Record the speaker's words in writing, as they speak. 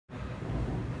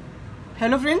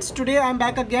Hello friends, today I am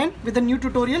back again with a new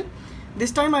tutorial.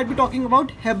 This time I'll be talking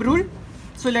about Hebb rule.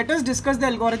 So let us discuss the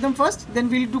algorithm first, then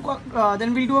we'll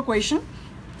do a question.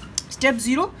 Step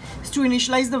 0 is to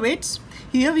initialize the weights.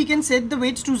 Here we can set the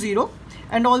weights to 0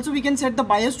 and also we can set the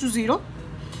bias to 0.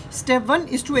 Step 1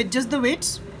 is to adjust the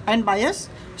weights and bias.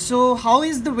 So how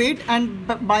is the weight and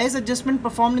bias adjustment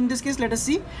performed in this case? Let us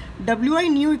see. Wi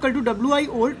new equal to Wi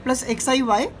old plus xi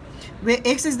y, where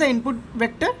x is the input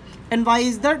vector and y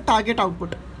is the target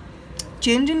output.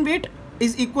 Change in weight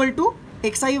is equal to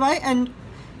xi y and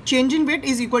change in weight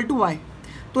is equal to y.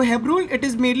 So Hebb rule, it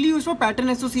is mainly used for pattern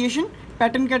association,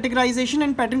 pattern categorization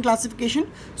and pattern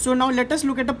classification. So now let us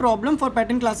look at a problem for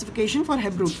pattern classification for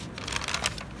Hebb rule.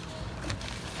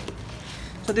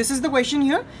 So this is the question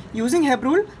here. Using Hebb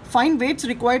rule, find weights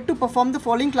required to perform the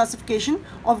following classification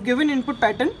of given input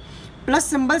pattern. Plus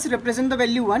symbols represent the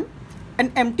value 1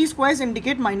 and empty squares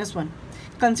indicate -1.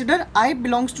 Consider I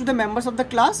belongs to the members of the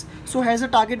class, so has a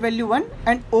target value 1,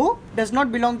 and O does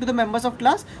not belong to the members of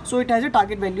class, so it has a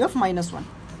target value of -1.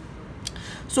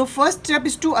 So first step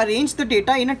is to arrange the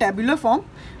data in a tabular form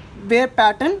where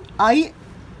pattern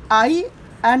I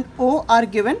and O are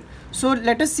given. So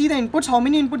let us see the inputs. How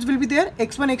many inputs will be there?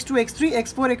 x1, x2, x3,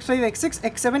 x4, x5, x6,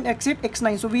 x7, x8,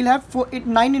 x9. So we'll have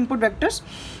 9 input vectors.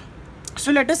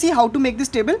 So let us see how to make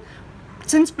this table.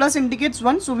 Since plus indicates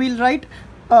 1, so we'll write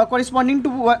corresponding to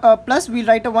plus, we'll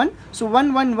write a 1. So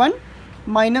 1, 1, 1,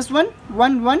 -1,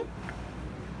 1, 1.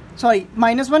 Sorry,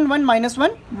 -1, 1,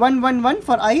 -1, 1, 1, 1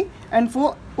 for I, and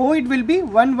for O it will be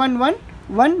 1, 1, 1,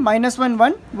 1, -1,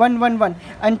 1, 1, 1, 1.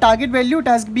 And target value it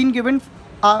has been given.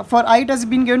 For I it has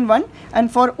been given 1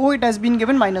 and for O it has been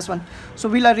given -1. So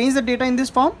we'll arrange the data in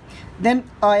this form. Then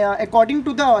according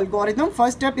to the algorithm,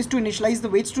 first step is to initialize the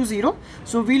weights to 0.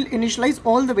 So we'll initialize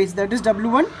all the weights, that is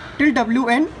W1 till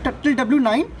Wn till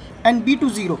W9 and B to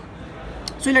 0.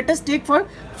 So let us take for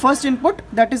first input,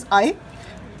 that is I.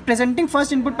 Presenting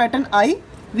first input pattern I,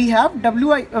 we have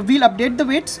Wi, we'll update the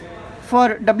weights for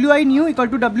Wi new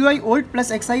equal to Wi old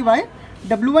plus xi y.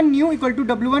 W1 new equal to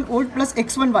W1 old plus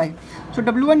x1y. So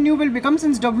W1 new will become,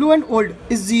 since W1 old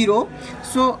is 0,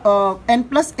 so and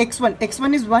plus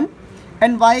x1 is 1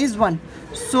 and y is 1,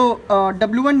 so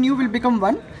W1 new will become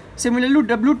 1. Similarly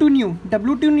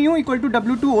W2 new equal to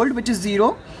W2 old, which is 0,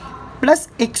 plus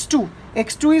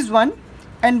x2 is 1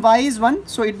 and y is 1,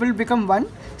 so it will become 1.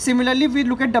 Similarly we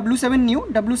look at W7 new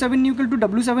equal to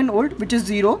W7 old, which is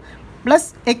 0,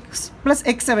 plus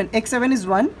x7 is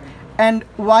 1 and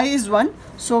y is 1,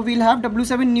 so we'll have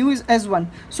W7 new is as 1.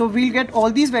 So we'll get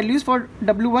all these values for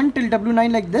W1 till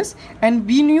W9 like this, and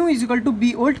B new is equal to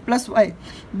B old plus y.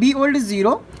 B old is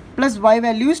 0 plus y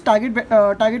value is target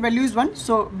value is 1,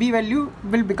 so B value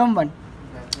will become 1.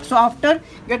 So after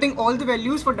getting all the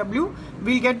values for W,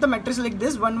 we'll get the matrix like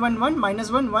this: 1, 1, 1,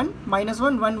 -1, 1,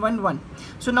 -1, 1, 1, 1.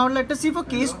 So now let us see for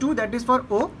case 2, that is for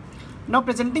O. Now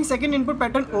presenting second input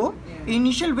pattern O,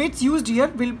 initial weights used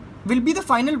here will be the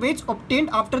final weights obtained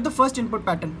after the first input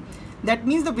pattern. That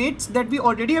means the weights that we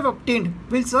already have obtained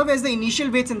will serve as the initial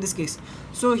weights in this case.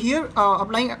 So here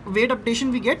applying weight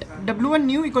updation, we get W1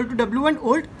 new equal to W1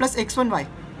 old plus x1y.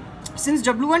 Since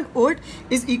W1 old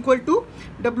is equal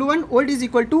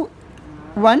to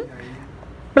 1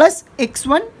 plus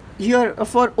x1, here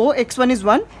for O x1 is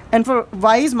 1 and for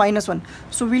y is -1,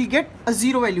 so we'll get a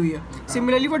 0 value here.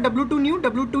 Similarly for W2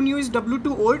 new is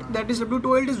W2 old, that is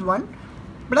W2 old is 1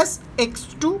 plus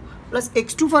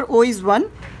x2 for O is 1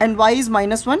 and y is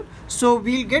 -1, so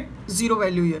we'll get 0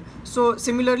 value here. So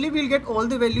similarly we'll get all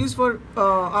the values for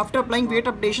after applying weight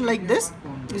updation like this: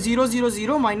 0, 0,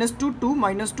 0, -2, 2,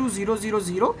 -2, 0, 0,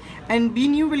 0, and B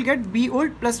new will get B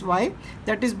old plus y,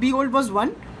 that is B old was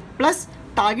 1 plus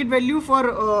target value for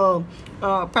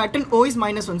pattern O is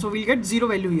 -1, so we'll get 0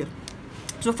 value here.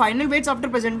 So final weights after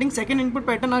presenting second input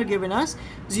pattern are given as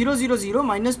 0, 0, 0,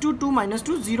 -2, 2,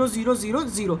 -2, 0, 0, 0,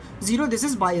 0, 0. This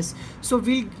is bias. So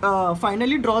we'll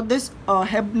finally draw this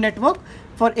Hebb network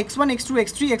for x1, x2,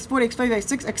 x3, x4, x5,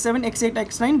 x6, x7, x8,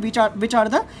 x9, which are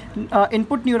the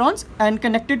input neurons, and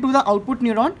connected to the output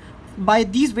neuron by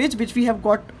these weights which we have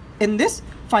got in this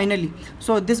finally.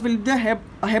 So this will be the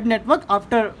Hebb network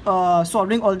after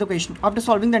solving all the question, after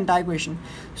solving the entire question.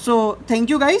 So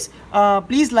thank you guys.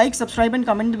 Please like, subscribe and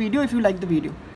comment the video if you like the video.